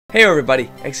Hey everybody,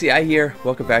 XCI here.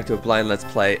 Welcome back to a blind let's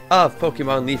play of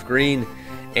Pokemon Leaf Green.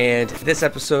 And this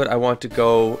episode I want to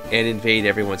go and invade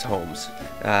everyone's homes.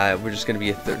 We're just going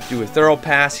to do a thorough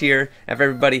pass here of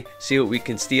everybody, see what we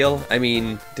can steal. I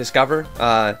mean, discover,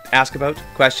 ask about,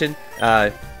 question,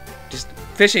 just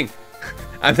fishing.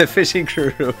 I'm the fishing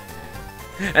crew.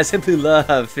 I simply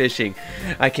love fishing.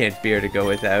 I can't bear to go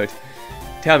without.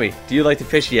 Tell me, do you like to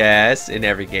fish? Yes, in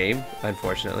every game,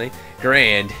 unfortunately.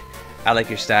 Grand. I like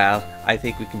your style. I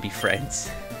think we can be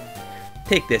friends.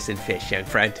 Take this and fish, young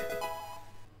friend.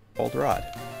 Old rod.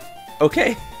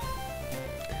 Okay.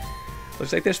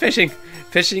 Looks like there's fishing.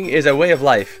 Fishing is a way of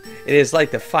life. It is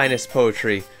like the finest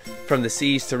poetry. From the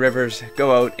seas to rivers,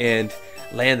 go out and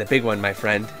land the big one, my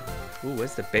friend. Ooh,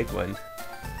 what's the big one?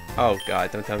 Oh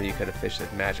god, don't tell me you could have fished a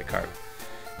Magikarp.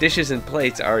 Dishes and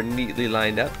plates are neatly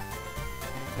lined up.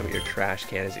 How about your trash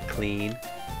can? Is it clean?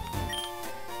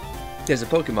 There's a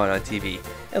Pokemon on TV.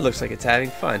 It looks like it's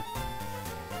having fun.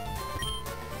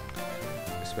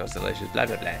 It smells delicious. Blah,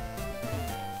 blah, blah.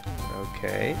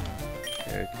 Okay.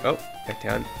 Oh, a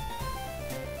town.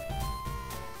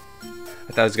 I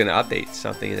thought I was going to update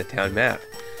something in the town map.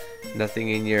 Nothing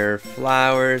in your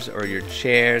flowers or your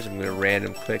chairs. I'm going to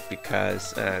random click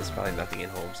because there's probably nothing in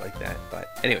homes like that. But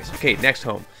anyways, okay, next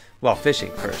home. Well,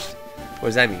 fishing first. What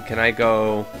does that mean? Can I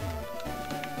go...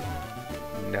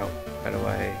 No. How do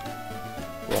I...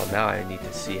 Well, now I need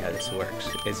to see how this works.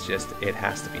 It's just, it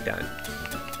has to be done.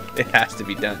 It has to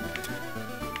be done.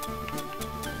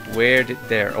 Where did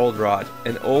there? Old rod.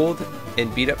 An old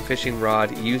and beat up fishing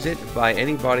rod. Use it by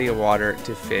any body of water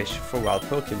to fish for wild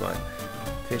Pokemon.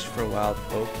 Fish for wild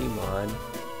Pokemon.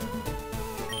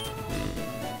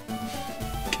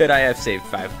 Could I have saved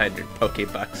 500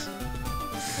 Pokebucks?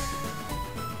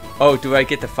 Oh, do I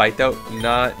get to fight though?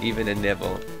 Not even a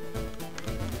nibble.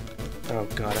 Oh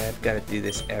god, I've got to do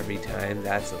this every time.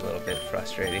 That's a little bit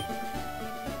frustrating.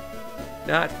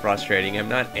 Not frustrating, I'm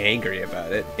not angry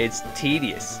about it. It's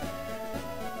tedious.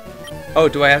 Oh,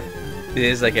 do I have... It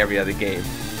is like every other game.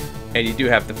 And you do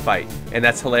have to fight. And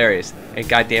that's hilarious. And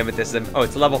god damn it, this is... Oh,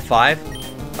 it's level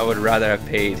 5? I would rather have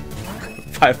paid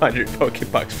 500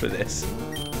 Pokebucks for this.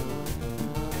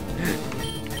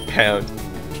 Pound.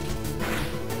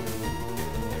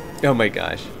 Oh my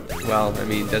gosh. Well, I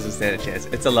mean, doesn't stand a chance.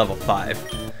 It's a level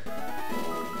 5.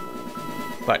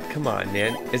 But come on,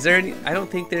 man. Is there any... I don't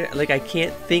think there... Like, I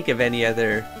can't think of any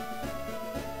other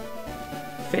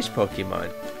fish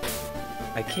Pokemon.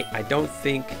 I can't... I don't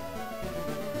think...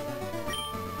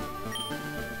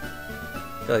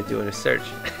 I feel like doing a search.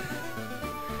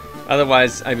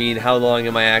 Otherwise, I mean, how long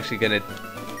am I actually gonna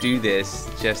do this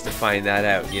just to find that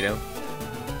out, you know?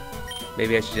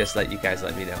 Maybe I should just let you guys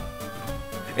let me know.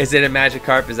 Is it a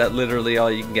Magikarp? Is that literally all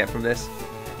you can get from this?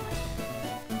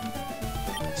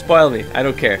 Spoil me. I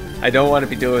don't care. I don't want to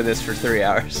be doing this for 3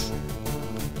 hours.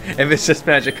 If it's just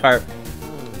Magikarp.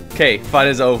 Okay, fun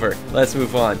is over. Let's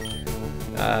move on.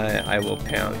 I will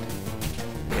pound.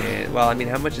 And, well, I mean,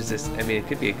 how much is this? I mean, it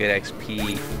could be a good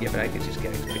XP. Yeah, but I could just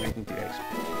get XP. I can do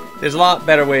XP. There's a lot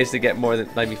better ways to get more than,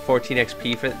 like, 14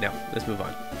 XP for it. No, let's move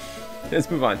on. Let's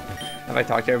move on. Have I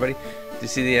talked to everybody? Did you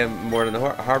see the more in the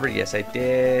harbor? Yes, I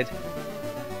did.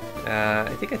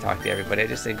 I think I talked to everybody. I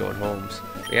just didn't go in homes.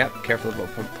 Yep, careful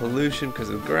about pollution because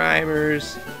of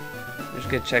Grimers. I'm just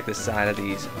gonna check the side of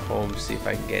these homes, see if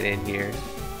I can get in here.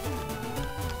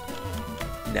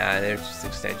 Nah, they're just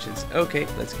extensions. Okay,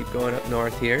 let's keep going up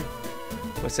north here.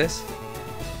 What's this?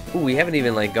 Ooh, we haven't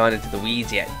even like gone into the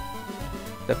weeds yet.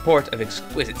 The port of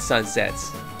exquisite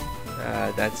sunsets.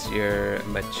 That's your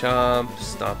Machamp,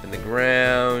 stomp in the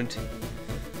ground.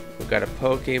 We've got a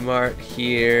Pokemart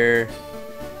here.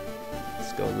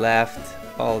 Let's go left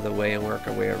all the way and work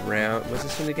our way around. What's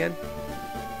this one again?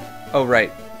 Oh,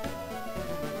 right.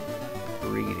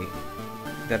 Breeding.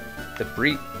 The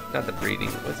breed, not the breeding.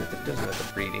 What's it? It doesn't have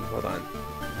the breeding. Hold on.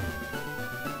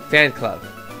 Fan club.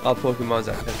 All Pokemon's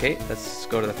up. Okay, let's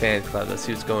go to the fan club. Let's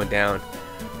see what's going down.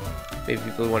 Maybe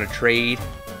people want to trade.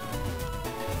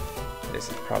 This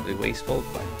is probably wasteful,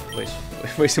 but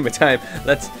wasting my time.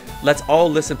 Let's all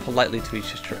listen politely to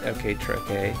each other. Okay,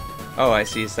 okay. Oh, I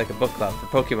see. It's like a book club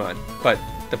for Pokemon, but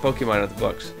the Pokemon are the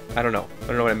books. I don't know. I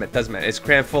don't know what it meant. Doesn't matter. It's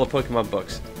crammed full of Pokemon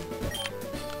books.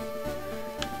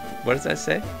 What does that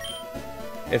say?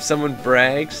 If someone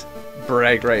brags,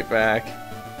 brag right back.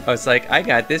 Oh, it's like, I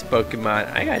got this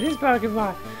Pokemon. I got this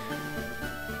Pokemon.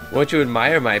 Won't you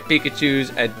admire my Pikachu's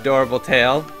adorable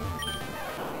tail?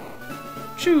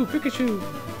 Choo, Pikachu.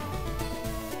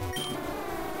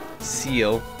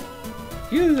 Seal.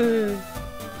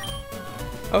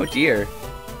 Oh dear.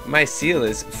 My seal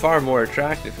is far more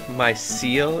attractive. My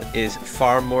seal is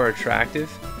far more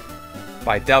attractive.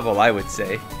 By double, I would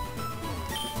say.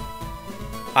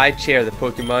 I chair the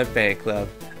Pokemon fan club.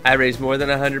 I raise more than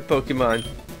 100 Pokemon.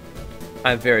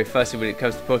 I'm very fussy when it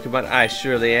comes to Pokemon. I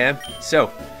surely am.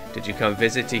 So, did you come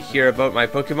visit to hear about my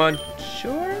Pokemon?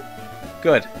 Sure.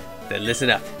 Good. Then listen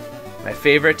up. My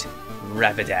favorite,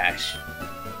 Rapidash.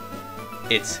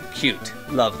 It's cute,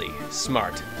 lovely,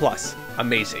 smart, plus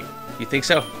amazing. You think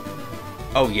so?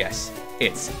 Oh yes,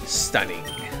 it's stunning.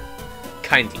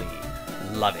 Kindly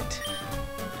love it.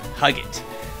 Hug it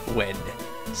when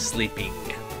sleeping.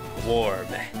 Warm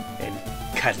and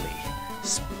cuddly.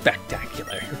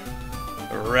 Spectacular.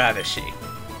 Ravishing.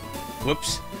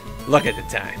 Whoops. Look at the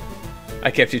time.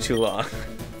 I kept you too long.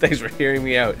 Thanks for hearing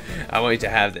me out. I want you to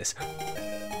have this.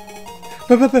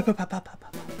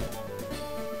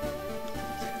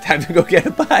 Time to go get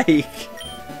a bike.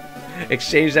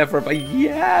 Exchange that for a bike.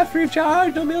 Yeah, free of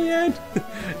charge, no million.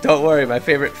 Don't worry, my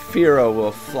favorite Firo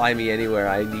will fly me anywhere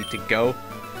I need to go.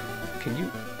 Can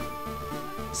you?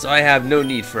 So I have no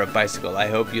need for a bicycle. I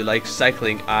hope you like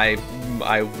cycling. I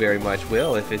very much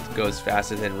will if it goes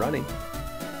faster than running.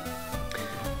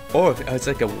 Oh, it's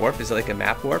like a warp. Is it like a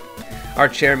map warp? Our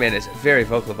chairman is very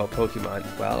vocal about Pokemon.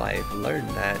 Well, I've learned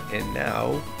that, and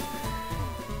now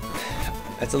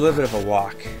it's a little bit of a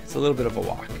walk. It's a little bit of a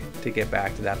walk to get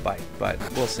back to that bike, but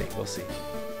we'll see. We'll see.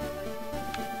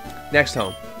 Next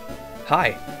home.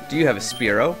 Hi. Do you have a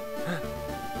Spearow?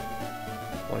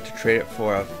 Want to trade it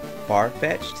for a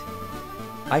Farfetch'd?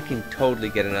 I can totally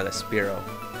get another Spearow.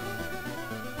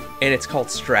 And it's called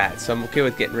Strat, so I'm okay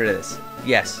with getting rid of this.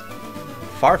 Yes.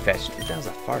 Farfetch'd? What the hell's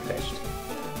a Farfetch'd?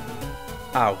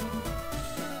 Ow.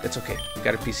 That's okay.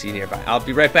 Got a PC nearby. I'll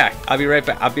be right back. I'll be right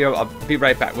back. I'll be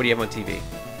right back. What do you have on TV?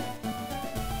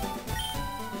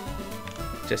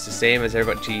 Just the same as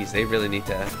everybody. Jeez, they really need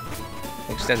to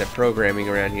extend the programming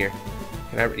around here.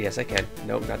 Can I? Yes, I can.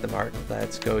 Nope, not the Mart.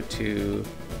 Let's go to.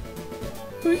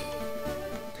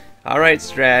 All right,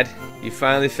 Strad. You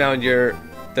finally found your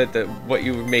what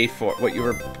you were made for. What you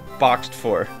were boxed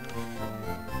for.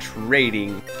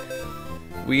 Trading.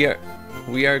 We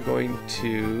are going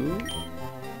to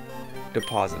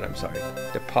deposit. I'm sorry.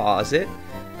 Deposit.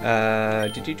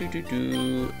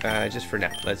 Just for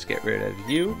now. Let's get rid of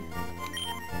you.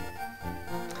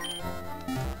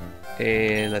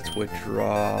 And let's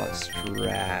withdraw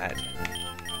Strad.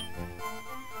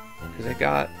 Because I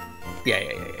got... Yeah.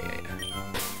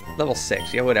 Level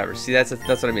 6. Yeah, whatever. See, that's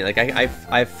what I mean. Like,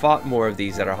 I've fought more of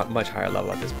these that are much higher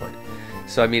level at this point.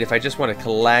 So, I mean, if I just want to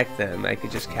collect them, I could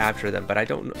just capture them. But I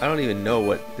don't even know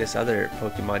what this other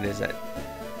Pokemon is that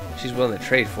she's willing to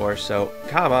trade for. So,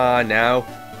 come on now.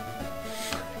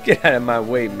 Get out of my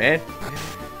way, man.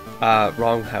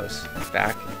 Wrong house.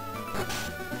 Back.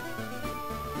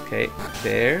 Okay,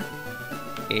 there.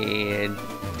 And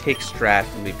take Strat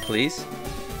from me, please.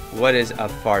 What is a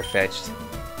Farfetch'd?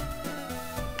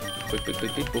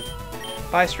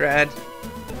 Boop. Bye, Strad.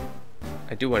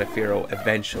 I do want a Firo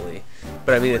eventually.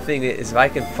 But I mean, the thing is, if I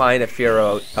can find a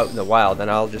Firo out in the wild, then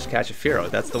I'll just catch a Firo.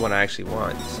 That's the one I actually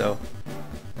want, so.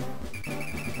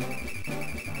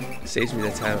 Saves me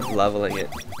the time of leveling it.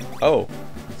 Oh,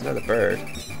 it's another bird.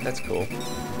 That's cool.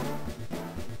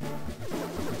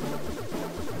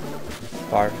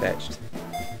 Farfetch'd.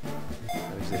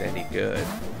 Is it any good?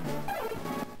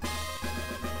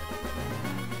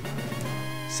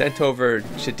 Sent over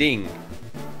Chiding.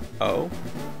 Oh.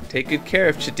 Take good care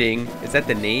of Chiding. Is that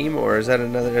the name, or is that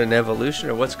an evolution,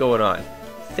 or what's going on?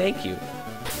 Thank you.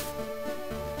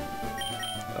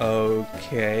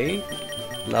 Okay.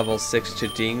 Level 6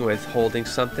 Chiding with holding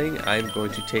something. I'm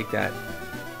going to take that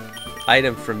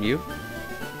item from you.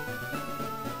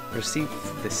 Receive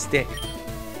the stick.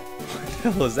 What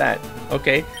the hell is that?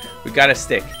 Okay, we got a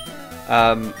stick.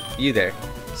 You there.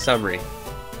 Summary.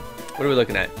 What are we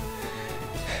looking at?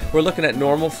 We're looking at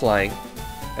normal flying.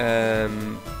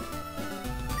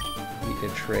 Need to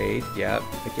trade. Yep.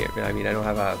 I mean, I don't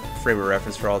have a frame of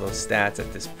reference for all those stats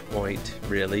at this point,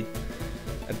 really.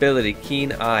 Ability,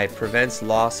 Keen Eye, prevents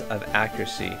loss of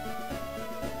accuracy.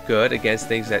 Good against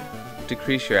things that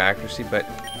decrease your accuracy, but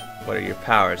what are your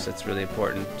powers? That's really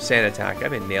important. Sand Attack.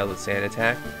 I've been nailed with Sand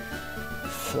Attack.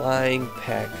 Flying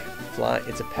Peck.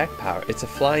 It's a Peck power. It's a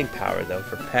flying power, though,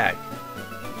 for Peck.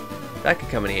 That could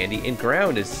come in handy. And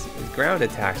ground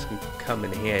attacks can come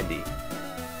in handy.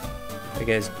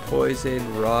 Against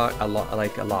poison, rock, a lot.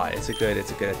 It's a good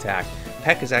attack.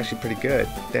 Peck is actually pretty good.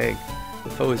 Dang. The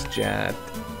foe is jabbed.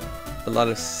 A lot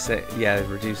of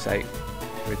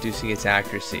reducing its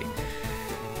accuracy.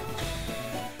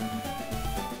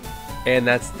 And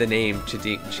that's the name,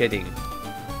 Chiding.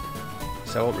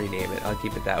 So I won't rename it. I'll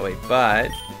keep it that way. But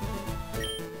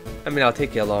I mean, I'll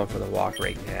take you along for the walk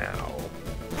right now.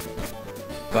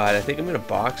 but I think I'm gonna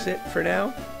box it for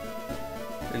now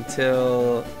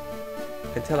until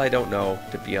I don't know,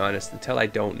 to be honest. Until I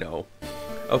don't know.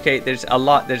 Okay, there's a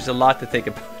lot to think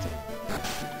about.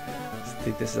 I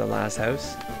think this is the last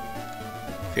house.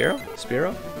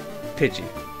 Spiro? Pidgey.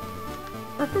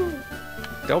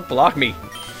 Don't block me.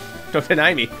 Don't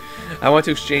deny me. I want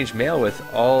to exchange mail with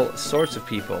all sorts of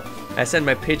people. I send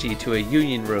my Pidgey to a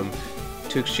union room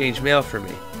to exchange mail for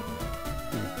me.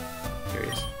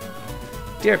 Curious.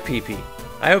 Dear PP,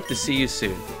 I hope to see you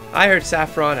soon. I heard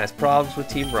Saffron has problems with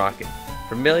Team Rocket.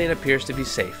 Vermilion appears to be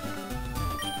safe.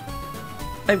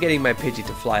 I'm getting my Pidgey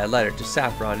to fly a letter to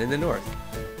Saffron in the north.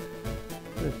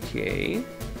 Okay.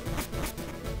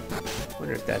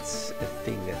 Wonder if that's a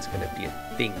thing that's gonna be a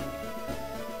thing.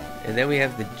 And then we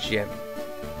have the gym,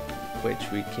 which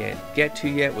we can't get to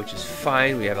yet, which is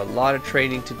fine. We have a lot of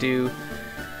training to do.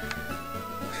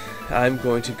 I'm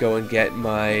going to go and get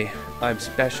my I'm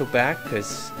Special back,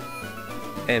 because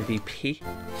MVP.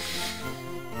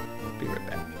 Be right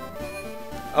back.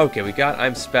 Okay, we got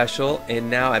I'm Special, and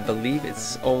now I believe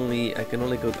it's only, I can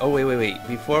only go, oh wait.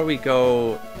 Before we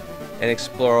go and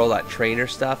explore all that trainer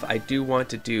stuff, I do want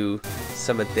to do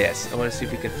some of this. I want to see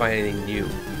if we can find anything new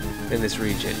in this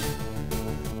region.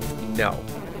 No,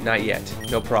 not yet.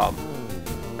 No problem.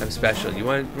 I'm Special. You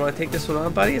want to take this one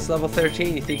on, buddy? It's level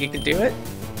 13. You think you can do it?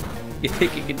 You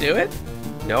think you can do it?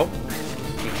 Nope.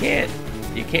 You can't.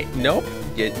 You can't. Nope.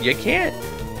 You can't.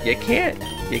 You can't.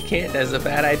 You can't. That's a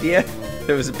bad idea.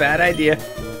 It was a bad idea.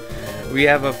 We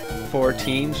have a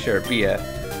 14. Sure, be a.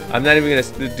 I'm not even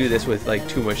gonna do this with like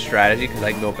too much strategy because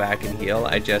I can go back and heal.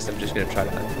 I'm just gonna try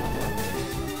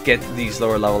to get these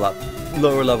lower level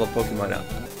Pokemon up.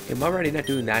 I'm already not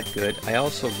doing that good. I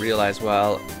also realized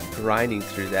while grinding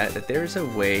through that there's a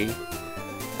way,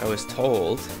 I was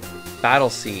told, battle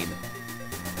scene.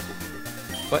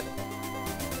 What?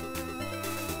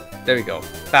 There we go.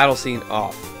 Battle scene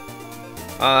off.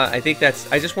 I think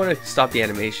that's, I just want to stop the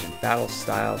animation. Battle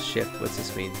style shift. What's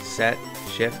this mean? Set,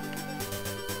 shift.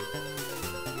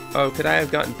 Oh, could I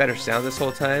have gotten better sound this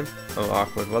whole time? Oh,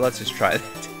 awkward. Well, let's just try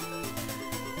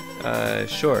that.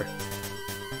 Sure.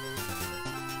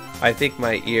 I think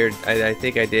my ear, I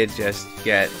think I did just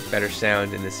get better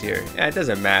sound in this ear. Yeah, it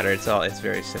doesn't matter. It's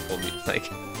very simple. Like,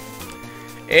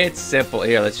 it's simple.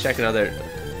 Here, let's check another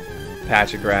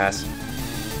patch of grass.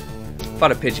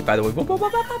 Found a Pidgey, by the way.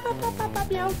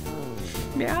 Meowth.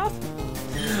 Meowth.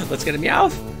 Let's get a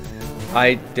Meowth.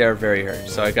 They're very hurt.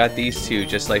 So I got these two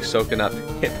just like soaking up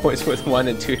hit points with 1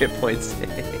 and 2 hit points.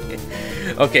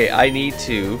 Okay, I need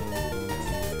to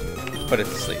put it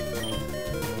to sleep.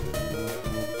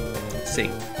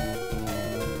 Sing.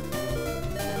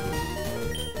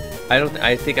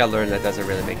 I think I learned that doesn't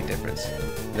really make a difference.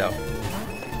 No.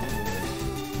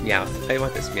 Meowth. I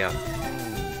want this Meowth.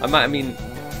 I mean,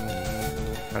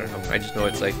 I don't know. I just know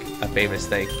it's like a famous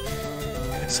thing.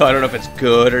 So I don't know if it's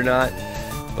good or not.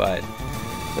 But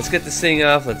let's get this thing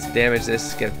off. Let's damage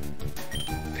this. Get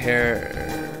pair.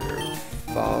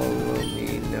 Follow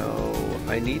me. No.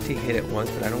 I need to hit it once,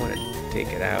 but I don't want to take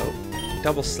it out.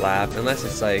 Double slap, unless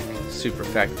it's like super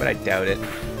effect, but I doubt it.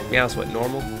 Meowth's what,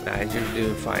 normal? Nah, you're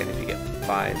doing fine if you get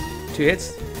 5. 2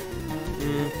 hits?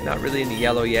 Not really in the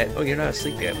yellow yet. Oh, you're not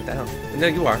asleep yet. What the hell? No,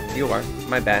 you are. You are.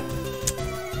 My bad.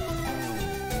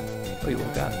 Oh, you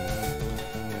woke up.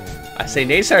 I say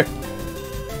nay, sir.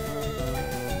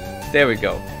 There we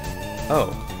go.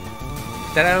 Oh.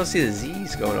 Then I don't see the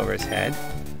Z's going over his head.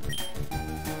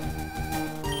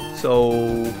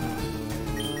 So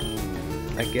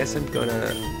I guess I'm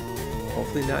gonna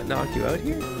hopefully not knock you out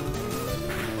here.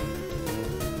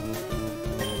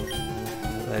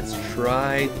 Let's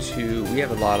try to, we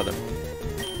have a lot of them.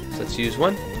 So let's use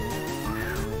one.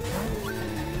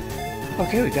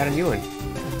 Okay, we got a new one.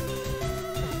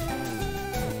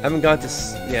 I haven't got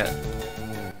this, yeah.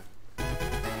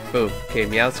 Boom. Okay,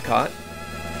 Meowth's caught.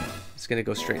 It's gonna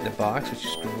go straight in the box, which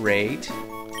is great.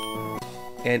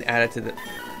 And add it to the...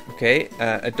 Okay,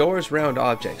 adores round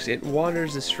objects. It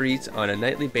wanders the streets on a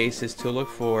nightly basis to look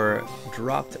for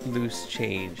dropped loose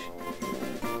change.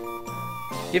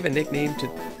 Give a nickname to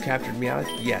captured Meowth?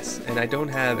 Yes, and I don't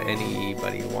have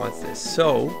anybody who wants this.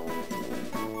 So,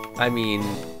 I mean,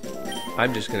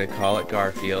 I'm just gonna call it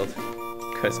Garfield.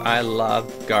 Because I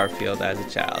loved Garfield as a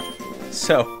child.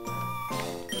 So,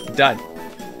 done.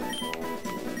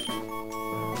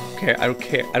 Okay, I don't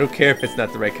care. I don't care if it's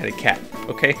not the right kind of cat.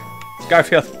 Okay? It's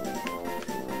Garfield.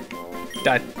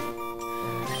 Done.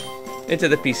 Into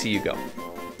the PC you go.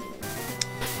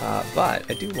 But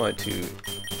I do want to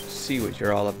see what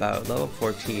you're all about. Level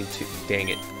 14 too. Dang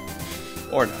it.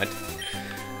 Or not.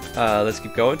 Let's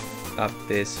keep going. up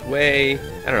this way.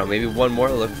 I don't know, maybe one more.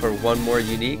 Look for one more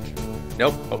unique.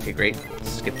 Nope. Okay, great.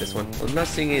 Skip this one. I'm not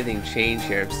seeing anything change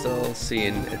here. I'm still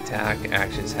seeing attack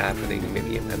actions happening.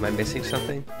 Maybe, am I missing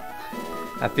something?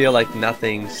 I feel like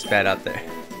nothing sped up there.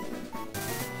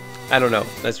 I don't know.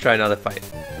 Let's try another fight.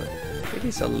 Maybe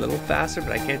it's a little faster,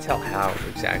 but I can't tell how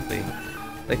exactly.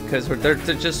 Like, because they're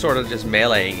just sort of just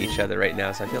meleeing each other right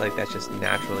now, so I feel like that's just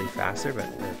naturally faster, but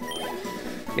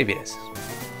maybe it is.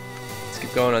 Let's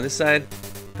keep going on this side.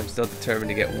 I'm still determined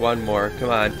to get one more. Come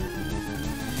on.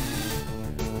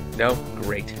 No?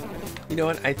 Great. You know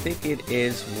what? I think it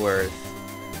is worth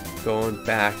going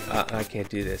back. I can't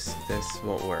do this. This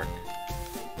won't work.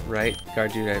 Right?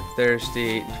 Guard duty, I'm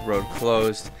thirsty. Road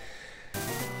closed.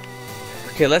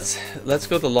 Okay, let's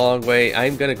go the long way.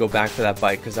 I'm gonna go back for that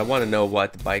bike because I want to know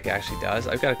what the bike actually does.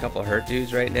 I've got a couple of hurt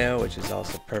dudes right now, which is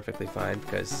also perfectly fine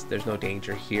because there's no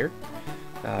danger here.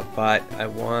 But I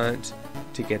want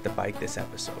to get the bike this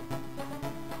episode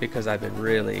because I've been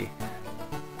really,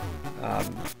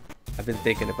 I've been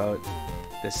thinking about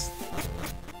this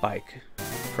bike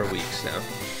for weeks now.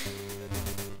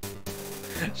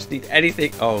 Just need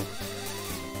anything. Oh,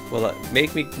 well,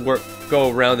 make me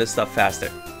go around this stuff faster.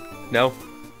 No?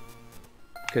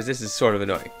 Because this is sort of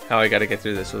annoying. How I gotta get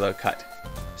through this without a cut.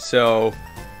 So,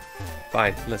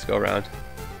 fine, let's go around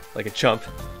like a chump.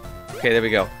 Okay, there we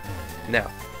go.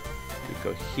 Now, we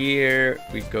go here,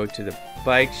 we go to the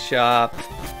bike shop.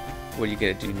 What are you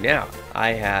gonna do now? I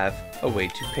have a way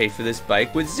to pay for this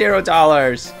bike with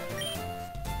 $0.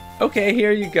 Okay,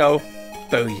 here you go.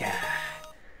 Booyah.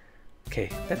 Okay,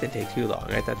 that didn't take too long.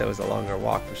 I thought that was a longer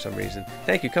walk for some reason.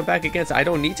 Thank you, come back again. So I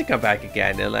don't need to come back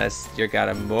again unless you got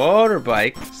a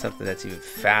motorbike, something that's even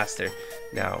faster.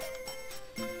 Now,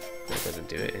 that doesn't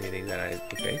do it. Anything that I,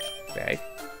 okay, bag.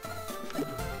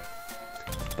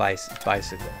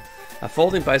 Bicycle. A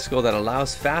folding bicycle that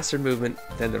allows faster movement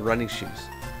than the running shoes.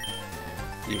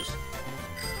 Use.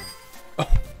 Oh.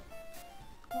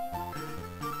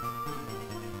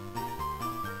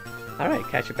 Alright,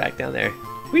 catch it back down there.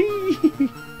 Whee!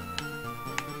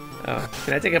 Oh,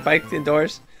 can I take a bike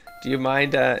indoors? Do you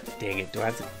mind, dang it, do I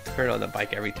have to turn on the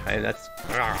bike every time? That's...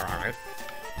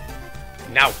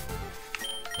 No!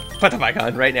 Put the bike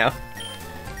on right now.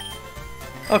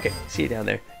 Okay, see you down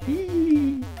there.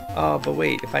 Oh, but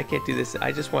wait, if I can't do this,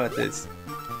 I just want this.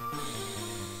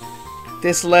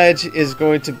 This ledge is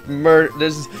going to murder,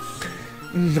 this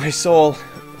my soul.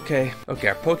 Okay,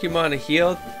 our Pokemon are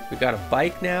healed. We got a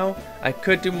bike now. I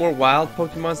could do more wild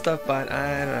Pokemon stuff, but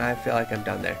I don't know, I feel like I'm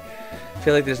done there. I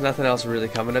feel like there's nothing else really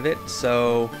coming of it,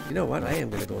 so you know what? I am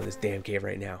gonna go in this damn cave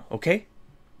right now, okay?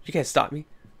 You can't stop me.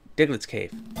 Diglett's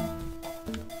cave.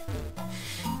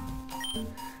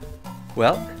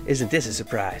 Well, isn't this a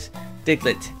surprise?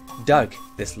 Diglett dug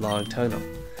this long tunnel.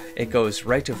 It goes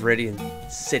right to Viridian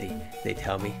City, they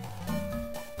tell me.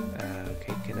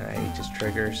 Okay, can I just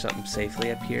trigger something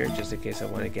safely up here just in case I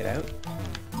want to get out?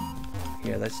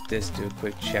 Here, let's just do a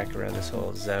quick check around this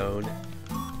whole zone.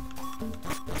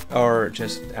 Or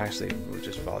just, actually, we'll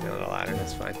just fall down the ladder,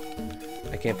 that's fine.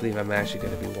 I can't believe I'm actually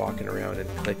going to be walking around and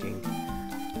clicking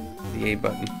the A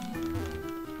button.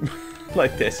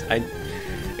 Like this.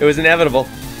 It was inevitable.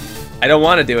 I don't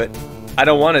want to do it. I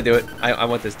don't want to do it. I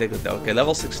want this Diglett though. Okay,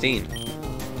 level 16.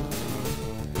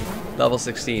 Level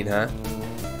 16, huh?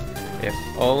 If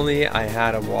only I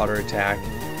had a water attack.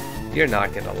 You're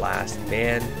not going to last,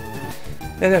 man.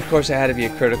 And of course, I had to be a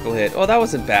critical hit. Oh, that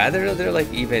wasn't bad. They're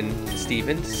like even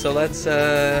Steven. So let's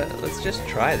just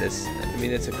try this. I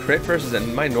mean, it's a crit versus,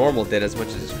 and my normal did as much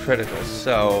as it's critical.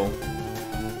 So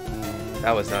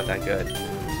that was not that good.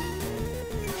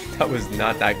 That was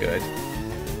not that good.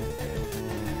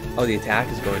 Oh, the attack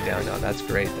is going down now. That's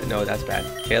great. No, that's bad.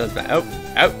 Okay, that's bad. Oh,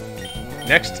 out.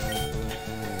 Next.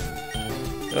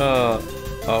 Oh,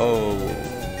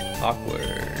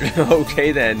 awkward.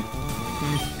 Okay then.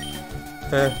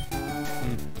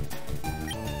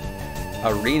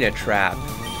 Arena trap.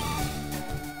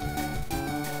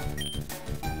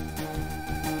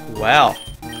 Well,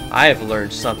 I have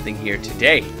learned something here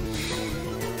today.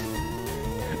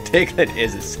 Diglett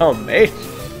is some mate.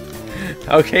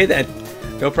 Okay then,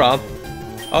 no problem.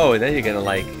 Oh, and then you're gonna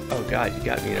like, oh god, you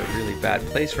got me in a really bad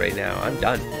place right now. I'm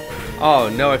done.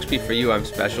 Oh, no XP for you, I'm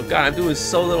special. God, I'm doing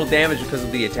so little damage because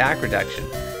of the attack reduction.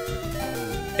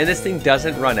 And this thing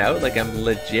doesn't run out, like I'm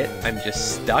legit, I'm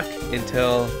just stuck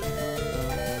until...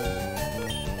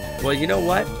 Well, you know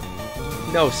what?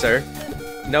 No, sir.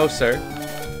 No, sir.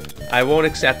 I won't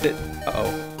accept it.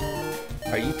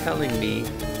 Uh-oh. Are you telling me...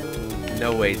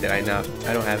 No way that I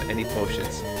don't have any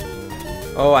potions.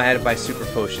 Oh, I had to buy super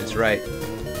potions, right.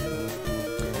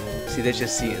 See, they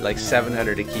just see like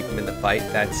 700 to keep him in the fight.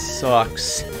 That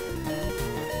sucks.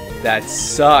 That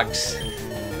sucks.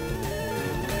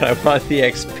 But I want the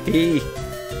XP.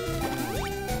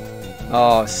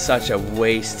 Oh, such a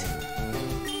waste.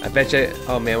 I bet you.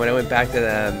 Oh man, when I went back to the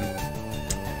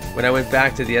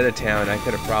other town, I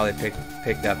could have probably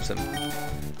picked up some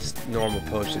normal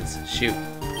potions. Shoot.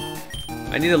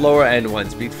 I need the lower end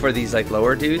ones for these like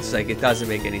lower dudes. Like it doesn't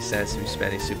make any sense to be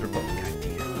spending super potions. God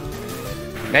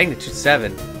damn. Magnitude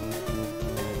 7.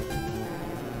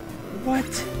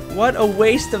 What a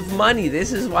waste of money.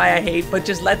 This is why I hate. But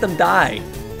just let them die.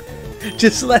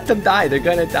 Just let them die. They're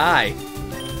gonna die.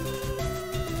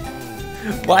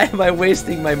 Why am I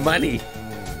wasting my money?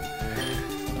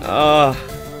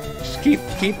 Just keep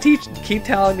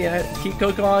telling me.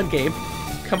 Go on, game.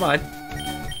 Come on.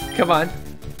 Come on.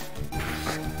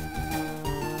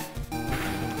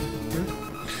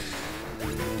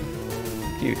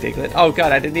 You Diglett. Oh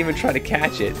god, I didn't even try to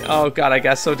catch it. Oh god, I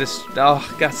got so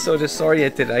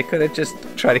disoriented. I could have just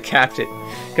tried to catch it.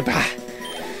 Goodbye.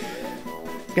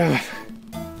 Go.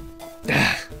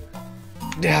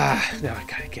 Now I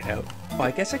gotta get out. Oh,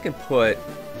 I guess I can put.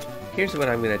 Here's what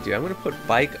I'm gonna do. I'm gonna put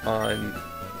bike on.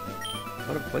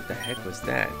 What the heck was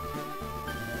that?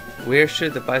 Where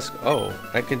should the bicycle? Oh,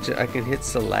 I can hit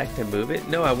select and move it.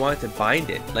 No, I want to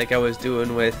bind it like I was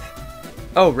doing with.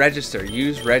 Oh, register.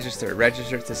 Use register.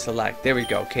 Register to select. There we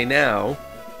go. Okay, now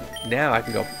I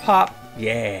can go pop.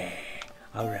 Yeah.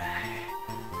 All right.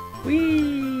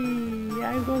 Whee!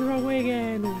 I'm going the wrong way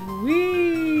again.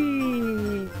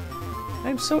 Whee!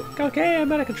 I'm so okay. I'm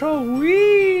out of control.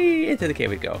 Whee! Into the cave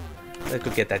we go. Let's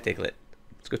go get that Diglett.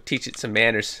 Let's go teach it some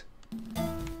manners.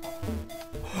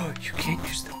 Oh, you can't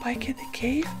use the bike in the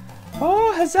cave?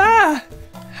 Oh, huzzah!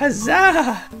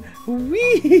 Huzzah!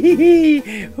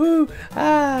 Wee! Ooh,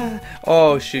 ah!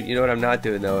 Oh shoot! You know what I'm not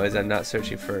doing though is I'm not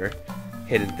searching for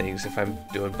hidden things if I'm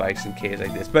doing bikes in caves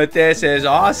like this. But this is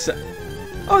awesome!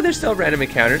 Oh, there's still random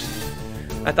encounters.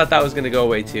 I thought that was gonna go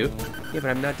away too. Yeah, but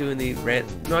I'm not doing the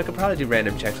No, I could probably do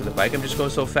random checks with the bike. I'm just going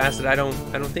so fast that I don't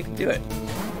think I can do it.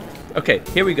 Okay,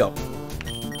 here we go.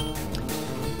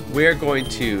 We're going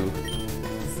to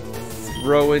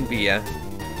throw in Via.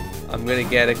 I'm gonna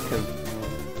get a.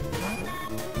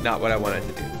 Not what I wanted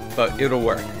to do, but it'll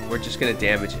work. We're just gonna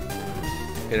damage it.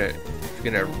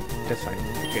 That's fine.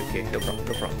 Okay, no problem.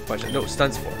 Watch it. No,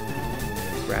 stun spore.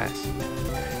 Grass.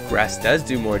 Grass does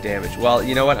do more damage. Well,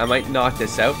 you know what? I might knock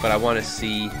this out, but I want to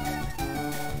see.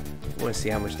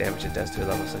 How much damage it does to a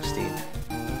level 16.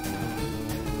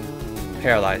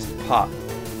 Paralyzed. Pop.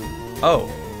 Oh.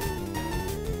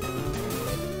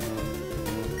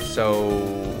 So.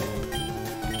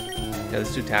 Yeah,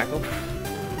 let's do tackle.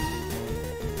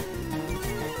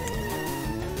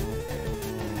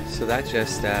 So that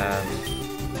just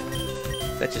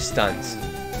stuns.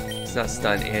 It's not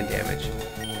stun and damage.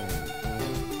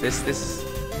 This.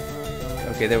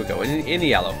 Okay, there we go. In the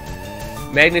yellow.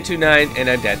 Magnitude 9, and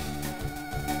I'm dead.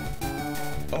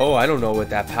 Oh, I don't know what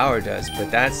that power does, but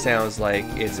that sounds like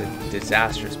it's a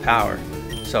disastrous power.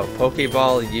 So,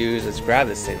 Pokeball use. Let's grab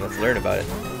this thing. Let's learn about it.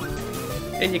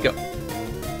 In you go.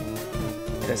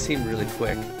 That seemed really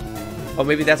quick. Oh,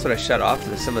 maybe that's what I shut off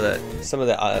to some of the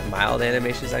mild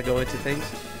animations that go into things.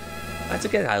 That's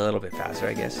okay. A little bit faster,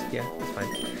 I guess. Yeah, that's fine.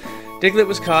 Diglett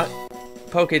was caught.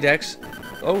 Pokédex.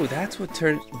 Oh, that's what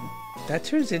turns. That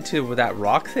turns into that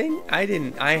rock thing? I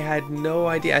had no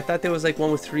idea. I thought there was like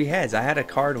one with 3 heads. I had a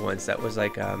card once that was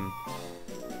like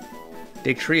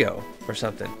Big Trio or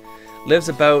something. Lives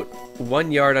about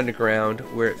 1 yard underground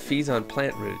where it feeds on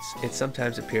plant roots. It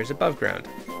sometimes appears above ground.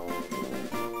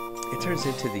 It turns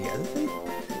into the other thing?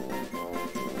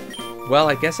 Well,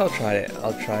 I guess I'll try it.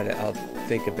 I'll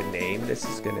think of a name. This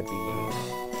is gonna be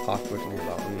awkwardly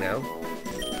long now.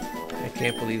 I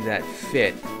can't believe that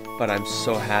fit. But I'm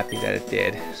so happy that it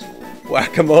did.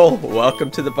 Whack-a-mole,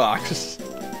 welcome to the box.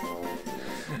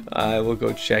 I will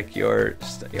go check your.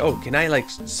 Oh, can I like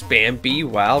spam B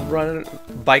while running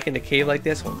bike in a cave like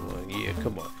this? Hold on, yeah,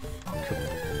 come on.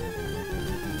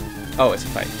 Oh, it's a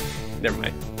fight. Never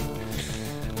mind.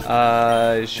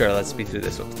 Sure, let's speed through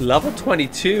this one. Level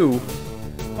 22.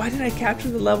 Why did I capture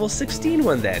the level 16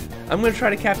 one then? I'm gonna try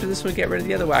to capture this one and get rid of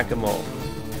the other whack-a-mole.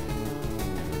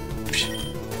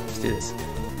 Let's do this.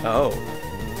 Oh.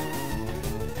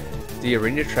 The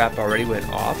arena trap already went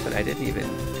off and I didn't even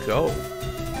go.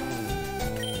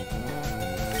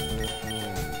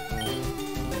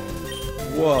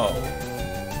 Whoa.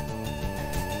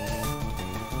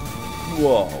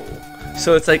 Whoa.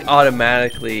 So it's like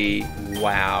automatically,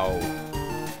 wow.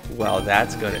 Well,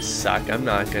 that's gonna suck. I'm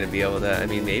not gonna be able to, I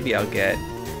mean, maybe I'll get,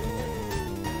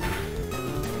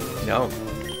 no.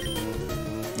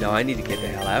 No, I need to get the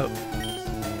hell out.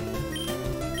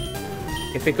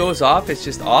 If it goes off, it's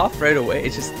just off right away.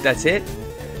 It's just, that's it.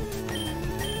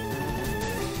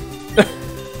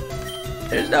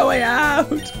 There's no way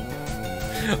out.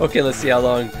 Okay, let's see how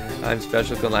long I'm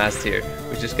special can last here.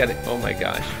 We just gotta, oh my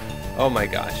gosh. Oh my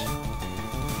gosh.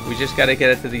 We just gotta get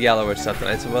it to the yellow or something.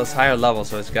 It's higher level,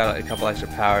 so it's got a couple extra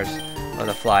powers on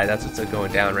the fly. That's what's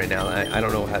going down right now. I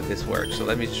don't know how this works, so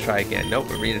let me just try again. Nope,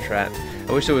 arena trap.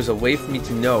 I wish there was a way for me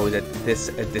to know that this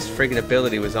friggin'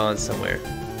 ability was on somewhere.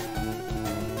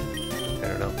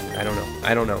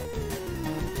 I don't know.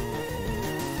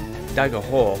 Dug a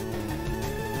hole.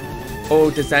 Oh,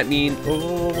 does that mean...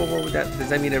 Oh, does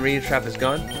that mean arena trap is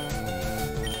gone?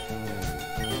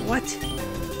 What?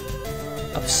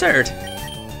 Absurd.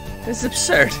 This is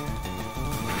absurd.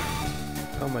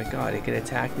 Oh my god, it can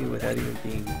attack me without even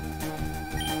being...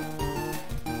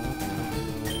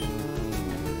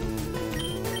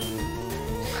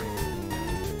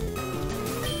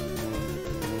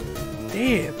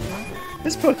 Damn.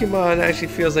 This Pokemon actually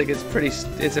feels like it's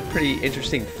a pretty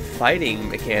interesting fighting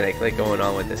mechanic like going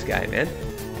on with this guy, man.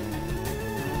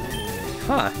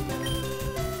 Huh.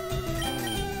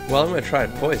 Well, I'm gonna try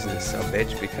to poison this son of a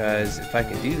bitch, because if I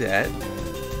can do that,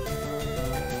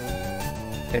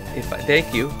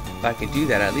 thank you. If I can do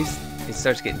that, at least it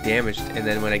starts getting damaged, and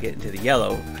then when I get into the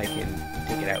yellow, I can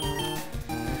take it out.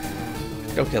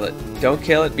 Don't kill it. Don't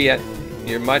kill it. Be at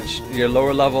your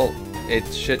lower level.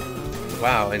 It should.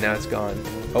 Wow, and now it's gone.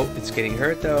 Oh, it's getting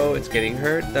hurt though. It's getting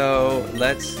hurt though.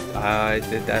 Let's.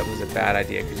 That was a bad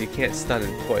idea, because you can't stun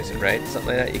and poison, right?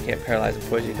 Something like that. You can't paralyze and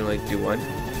poison. You can only do one.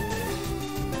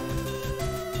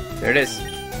 There it is.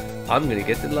 I'm gonna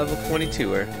get the level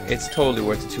 22er. It's totally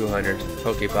worth the 200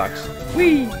 Pokebucks.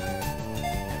 Whee!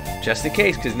 Just in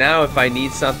case, because now if I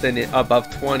need something above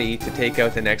 20 to take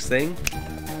out the next thing,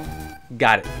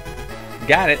 got it.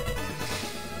 Got it.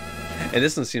 And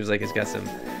this one seems like it's got some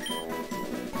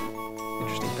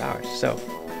interesting powers. So,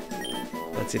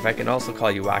 let's see if I can also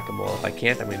call you Whack-A-Mole. If I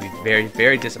can't, I'm going to be very,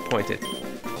 very disappointed.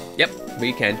 Yep,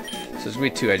 we can. So it's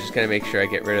going to be 2. I just got to make sure I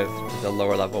get rid of the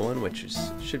lower level one, which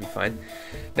should be fine.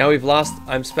 Now we've lost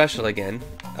I'm Special again.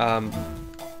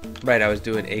 Right, I was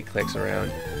doing 8 clicks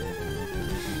around.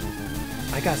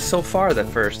 I got so far on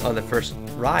the first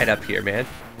ride up here, man.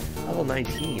 Level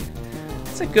 19.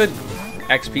 It's a good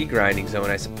XP grinding zone,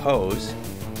 I suppose.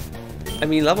 I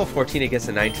mean, level 14 against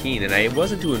a 19, and I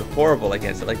wasn't doing horrible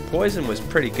against it. Like, Poison was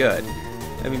pretty good.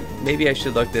 I mean, maybe I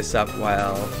should look this up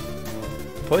while...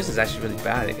 Poison's actually really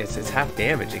bad. It's half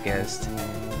damage against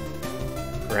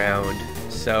ground,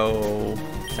 so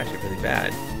it's actually really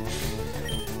bad.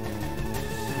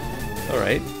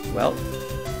 Alright, well...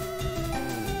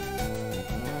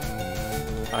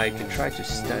 I can try to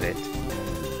stun it.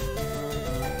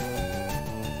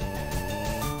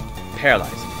 Paralyze.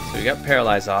 So we got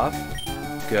Paralyze off.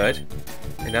 Good.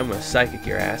 And I'm gonna Psychic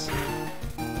your ass.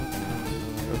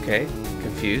 Okay.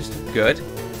 Confused. Good.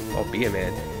 Oh, be a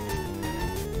man.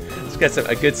 Let's get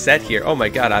a good set here. Oh my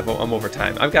god, I'm over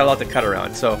time. I've got a lot to cut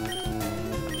around, so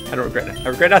I don't regret it. I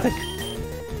regret nothing.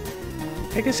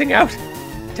 Take this thing out.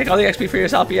 Take all the XP for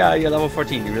yourself. Yeah, you're level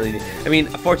 14. You really need. I mean,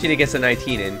 14 against a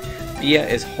 19, and Bia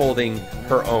is holding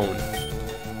her own.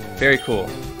 Very cool.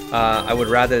 I would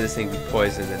rather this thing be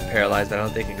poisoned than paralyzed, but I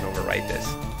don't think I can overwrite this.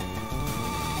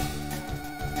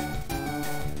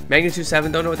 Magnitude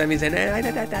 7, don't know what that means.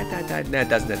 That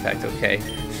doesn't affect, okay.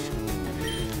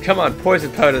 Come on,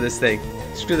 poison powder this thing.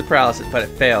 Screw the paralysis, but it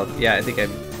failed. Yeah, I think I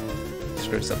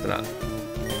screwed something up.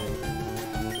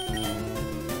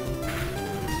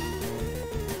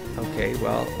 Okay,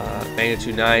 well,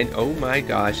 magnitude 9. Oh my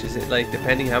gosh, is it like,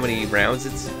 depending how many rounds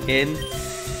it's in?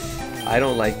 I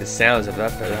don't like the sounds of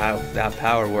that, how that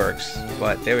power works.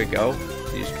 But there we go.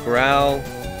 Use Growl.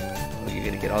 Oh, you're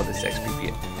gonna get all this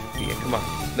XP. Yeah, come on.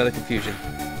 Another confusion.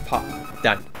 Pop.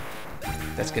 Done.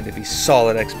 That's gonna be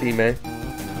solid XP, man.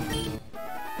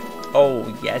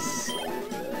 Oh, yes.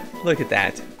 Look at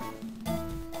that.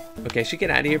 Okay, I should get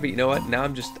out of here, but you know what? Now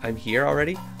I'm here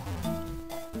already.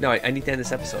 No, I need to end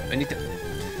this episode. I need to...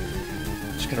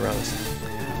 Just get around this.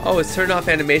 Oh, it's turned off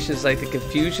animations like the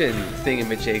confusion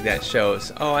thingamajig that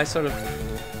shows. Oh, I sort of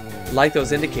like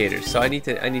those indicators, so I need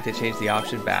to change the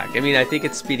option back. I mean, I think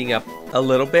it's speeding up a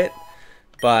little bit,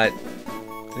 but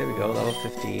there we go, level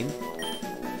 15.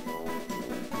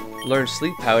 Learn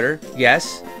Sleep Powder.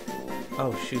 Yes.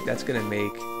 Oh shoot, that's gonna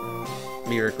make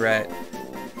me regret.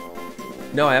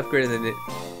 No, I upgraded the...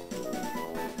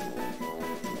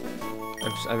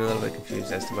 I'm a little bit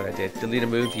confused as to what I did. Delete a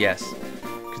move, yes.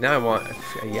 Because now I want...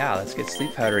 Yeah, let's get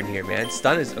Sleep Powder in here, man.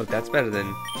 Stun is... Oh, that's better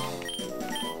than...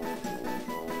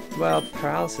 well,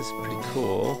 paralysis is pretty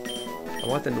cool. I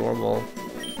want the normal.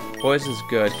 Poison's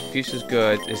good. Confusion's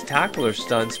good. Is tackle or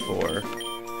stun spore?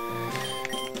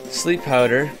 Sleep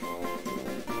powder.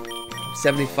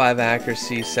 75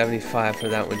 accuracy, 75 for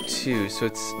that one too. So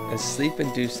it's a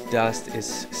sleep-induced dust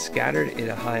is scattered in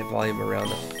a high volume around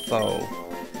the foe.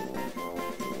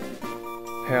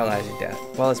 Paralyzing death.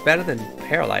 Well, it's better than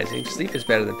paralyzing. Sleep is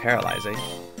better than paralyzing.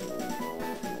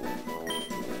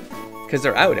 Because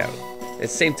they're out.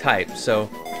 It's same type, so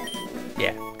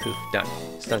yeah, poof, done.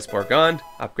 Stun spore gone.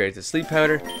 Upgrade to sleep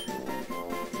powder.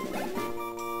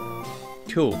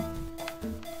 Cool.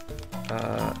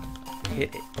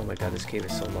 Oh my god, this cave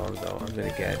is so long though. I'm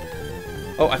gonna get.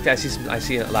 Oh, I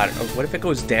see a ladder. Oh, what if it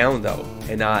goes down though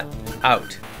and not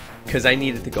out? Because I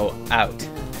need it to go out,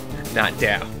 not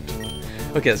down.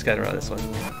 Okay, let's get around this one.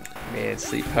 Man,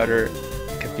 sleep powder,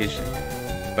 confusion.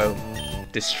 Boom.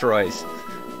 Destroys.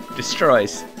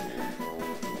 Destroys.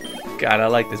 God, I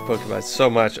like this Pokemon so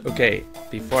much. Okay,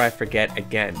 before I forget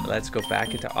again, let's go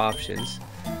back into options.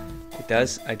 It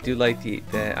does. I do like the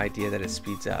idea that it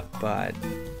speeds up, but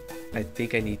I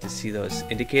think I need to see those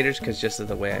indicators because just of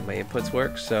the way my inputs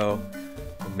work. So,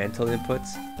 mental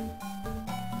inputs.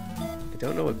 I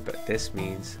don't know what this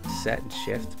means. Set and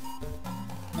shift.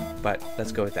 But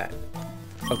let's go with that.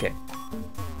 Okay.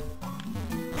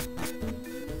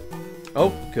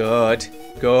 Oh, good.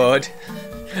 Good.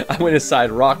 I went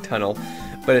inside rock tunnel,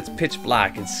 but it's pitch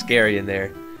black and scary in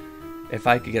there. If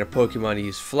I could get a Pokemon to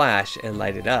use flash and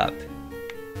light it up.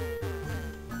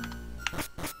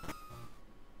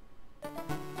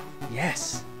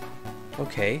 Yes.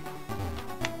 Okay.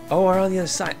 Oh, we're on the other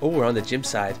side. Oh, we're on the gym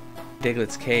side.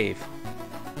 Diglett's Cave.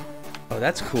 Oh,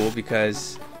 that's cool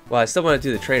because, well, I still want to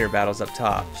do the trainer battles up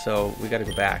top, so we got to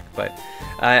go back. But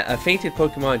a fainted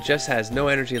Pokemon just has no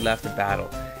energy left in battle.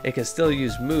 It can still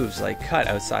use moves like Cut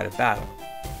outside of battle.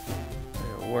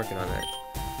 We're working on that.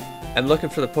 I'm looking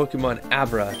for the Pokemon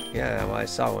Abra. Yeah, well, I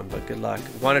saw one, but good luck.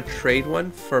 Want to trade one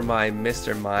for my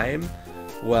Mr. Mime?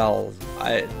 Well,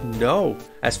 no.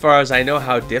 As far as I know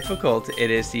how difficult it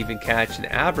is to even catch an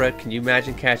Abra, can you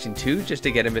imagine catching two just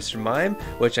to get a Mr. Mime?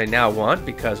 Which I now want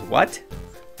because what?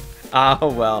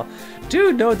 Oh, well.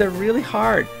 Dude, no, they're really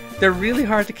hard. They're really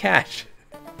hard to catch.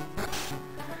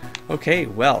 Okay,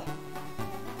 well.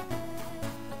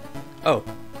 Oh.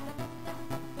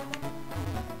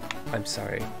 I'm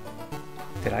sorry.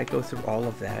 Did I go through all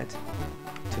of that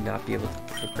to not be able to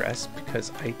progress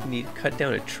because I need to cut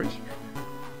down a tree?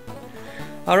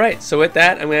 Alright, so with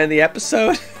that, I'm going to end the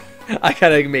episode. I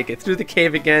gotta make it through the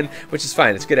cave again, which is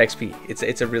fine. It's good XP.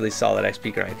 It's a really solid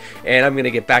XP grind. And I'm going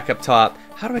to get back up top.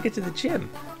 How do I get to the gym?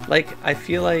 Like, I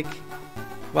feel like...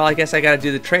 Well, I guess I gotta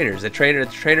do the trainers. The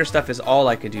trainer stuff is all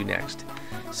I can do next.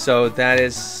 So that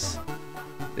is...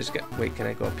 Wait, can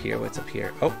I go up here? What's up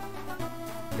here? Oh.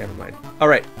 Never mind.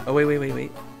 Alright. Oh, wait.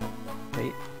 Wait.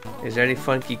 Is there any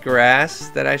funky grass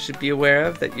that I should be aware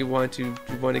of that you want to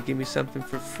give me something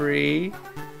for free?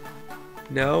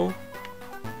 No?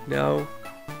 No?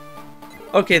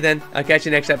 Okay then. I'll catch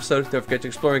you next episode. Don't forget to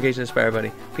explore, engage, and inspire,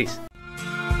 buddy. Peace.